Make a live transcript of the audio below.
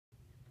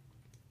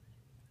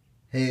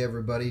Hey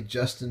everybody,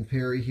 Justin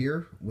Perry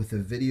here with a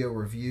video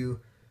review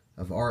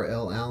of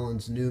R.L.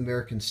 Allan's New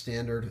American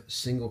Standard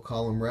single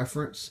column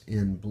reference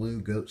in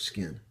blue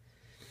goatskin.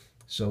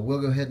 So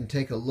we'll go ahead and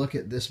take a look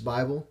at this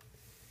Bible.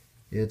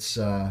 It's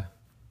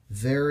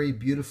very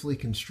beautifully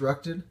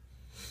constructed.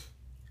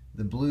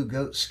 The blue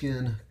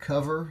goatskin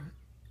cover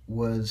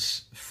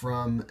was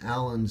from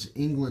Allan's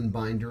England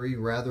bindery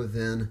rather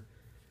than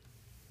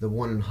the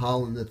one in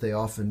Holland that they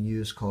often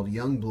use called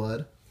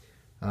Youngblood.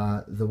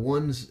 The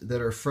ones that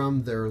are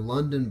from their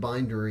London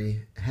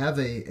bindery have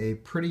a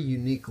pretty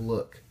unique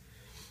look.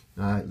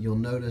 You'll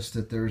notice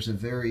that there's a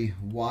very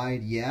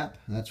wide yap.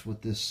 That's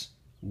what this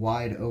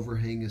wide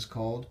overhang is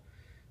called.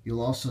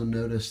 You'll also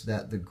notice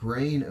that the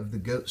grain of the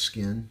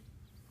goatskin,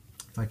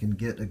 if I can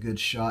get a good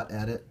shot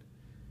at it,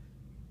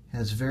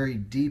 has very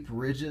deep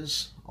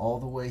ridges all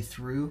the way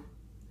through.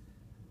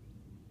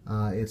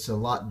 It's a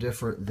lot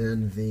different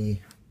than the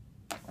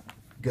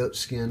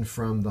goatskin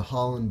from the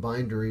Holland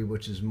bindery,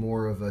 which is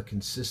more of a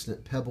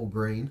consistent pebble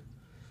grain.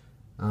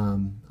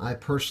 I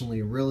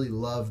personally really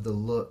love the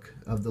look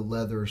of the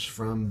leathers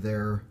from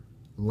their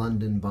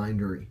London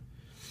bindery.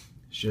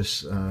 It's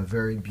just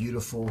very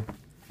beautiful,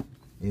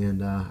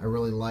 and I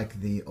really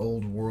like the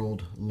old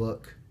world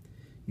look.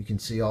 You can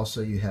see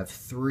also you have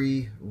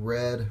 3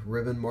 red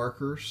ribbon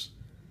markers,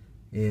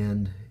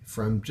 and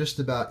from just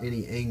about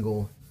any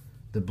angle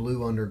the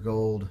blue under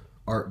gold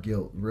art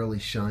gilt really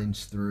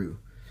shines through.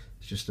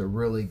 It's just a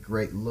really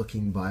great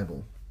looking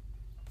Bible.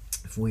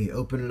 If we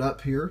open it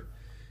up here,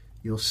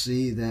 you'll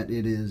see that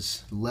it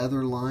is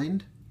leather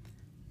lined,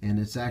 and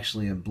it's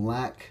actually a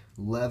black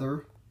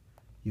leather.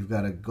 You've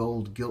got a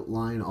gold gilt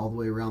line all the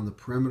way around the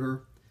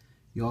perimeter.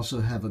 You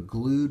also have a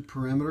glued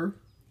perimeter,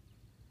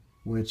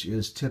 which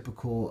is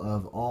typical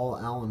of all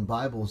Allan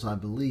Bibles, I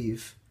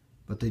believe,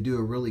 but they do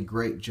a really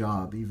great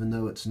job. Even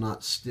though it's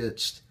not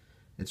stitched,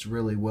 it's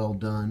really well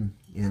done,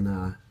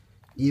 and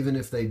even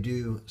if they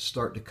do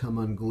start to come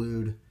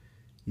unglued,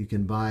 you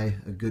can buy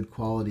a good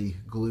quality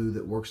glue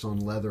that works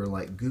on leather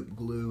like goop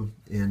glue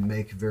and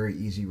make very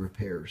easy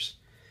repairs.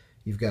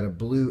 You've got a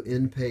blue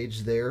end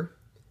page there.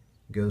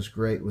 Goes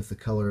great with the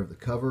color of the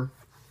cover.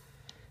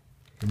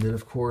 And then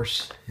of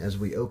course, as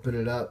we open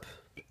it up,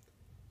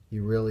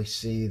 you really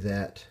see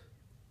that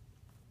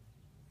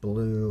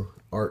blue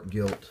art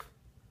gilt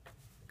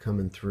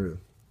coming through.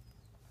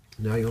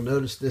 Now you'll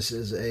notice this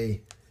is a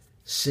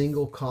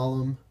single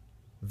column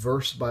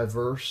verse by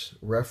verse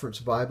reference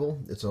Bible.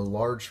 It's a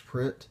large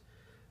print,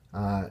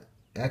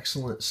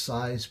 excellent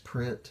size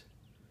print.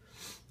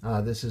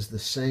 This is the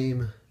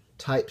same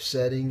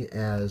typesetting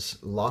as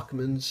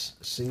Lockman's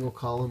single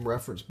column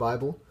reference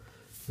Bible.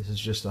 This is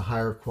just a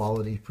higher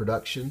quality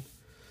production.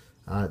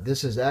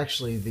 This is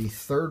actually the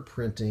 3rd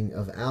printing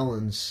of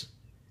Allan's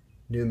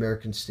New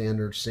American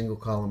Standard single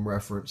column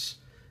reference,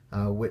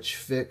 which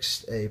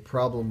fixed a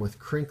problem with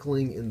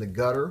crinkling in the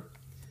gutter.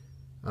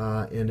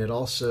 And it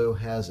also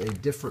has a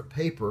different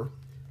paper.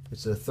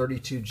 It's a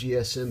 32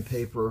 GSM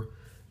paper.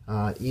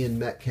 Ian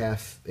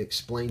Metcalf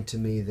explained to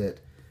me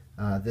that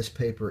this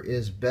paper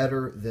is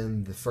better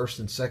than the 1st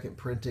and 2nd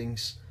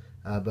printings,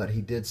 but he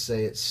did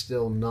say it's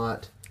still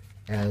not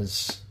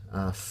as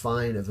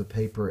fine of a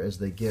paper as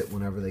they get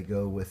whenever they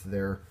go with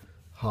their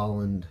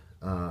Holland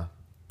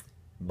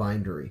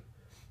bindery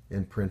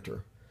and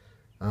printer.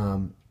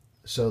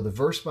 So the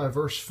verse by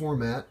verse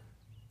format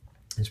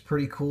is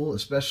pretty cool,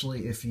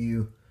 especially if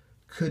you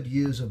could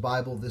use a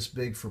Bible this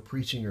big for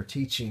preaching or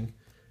teaching.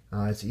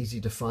 It's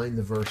easy to find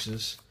the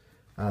verses.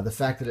 The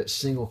fact that it's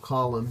single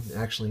column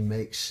actually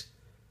makes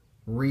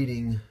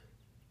reading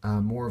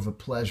more of a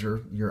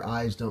pleasure. Your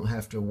eyes don't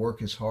have to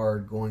work as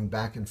hard going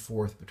back and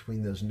forth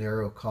between those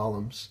narrow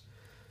columns.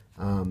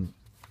 And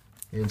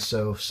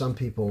so some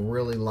people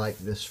really like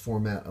this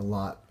format a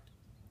lot.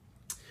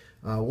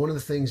 One of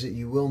the things that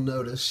you will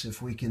notice,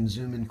 if we can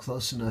zoom in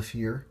close enough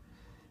here,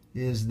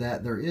 is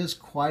that there is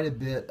quite a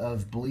bit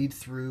of bleed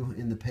through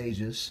in the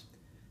pages.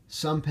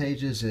 Some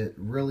pages it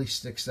really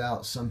sticks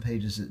out, some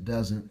pages it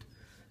doesn't.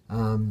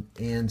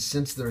 And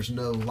since there's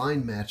no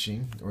line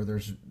matching, or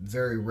there's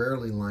very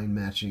rarely line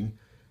matching,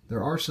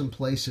 there are some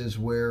places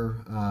where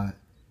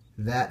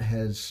that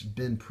has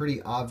been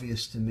pretty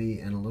obvious to me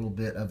and a little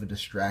bit of a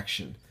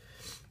distraction.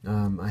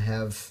 I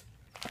have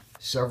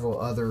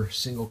several other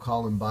single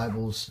column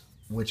Bibles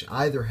which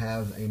either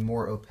have a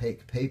more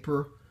opaque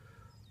paper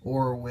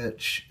or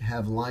which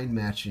have line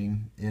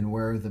matching, and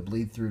where the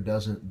bleed through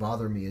doesn't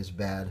bother me as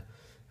bad.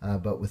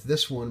 But with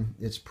this one,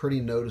 it's pretty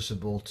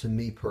noticeable to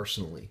me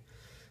personally.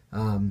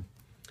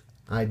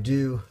 I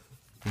do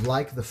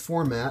like the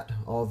format,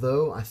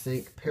 although I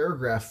think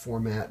paragraph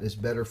format is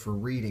better for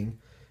reading,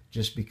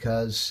 just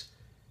because,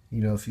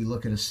 you know, if you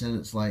look at a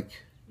sentence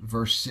like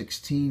verse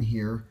 16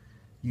 here,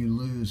 you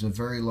lose a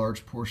very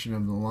large portion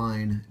of the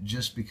line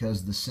just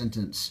because the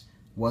sentence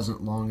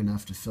wasn't long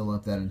enough to fill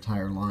up that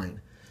entire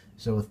line.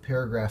 So with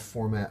paragraph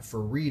format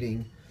for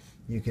reading,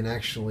 you can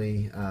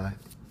actually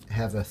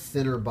have a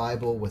thinner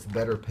Bible with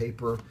better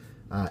paper,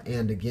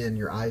 and again,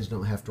 your eyes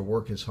don't have to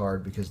work as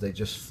hard because they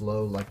just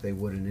flow like they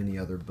would in any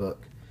other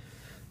book.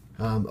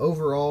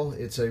 Overall,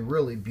 it's a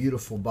really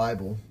beautiful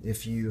Bible.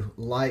 If you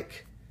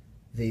like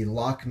the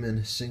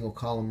Lockman single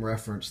column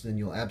reference, then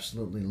you'll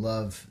absolutely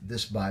love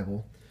this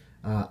Bible.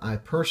 I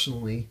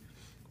personally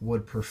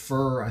would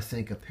prefer, I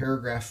think, a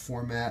paragraph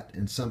format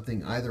and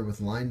something either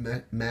with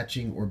line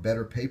matching or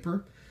better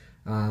paper.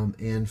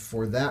 And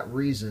for that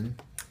reason,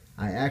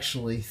 I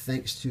actually,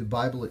 thanks to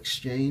Bible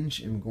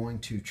Exchange, am going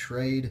to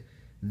trade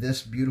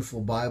this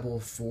beautiful Bible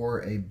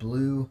for a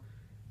blue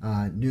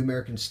New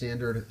American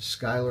Standard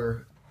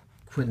Schuyler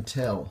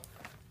Quentel,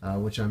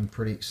 which I'm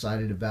pretty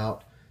excited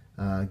about.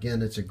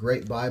 Again, it's a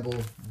great Bible,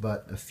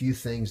 but a few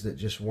things that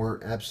just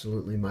weren't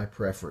absolutely my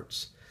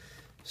preference.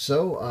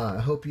 So I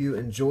hope you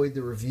enjoyed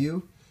the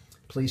review.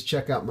 Please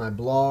check out my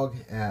blog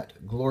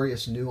at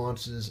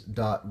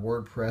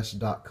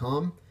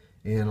gloriousnuances.wordpress.com,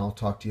 and I'll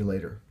talk to you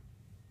later.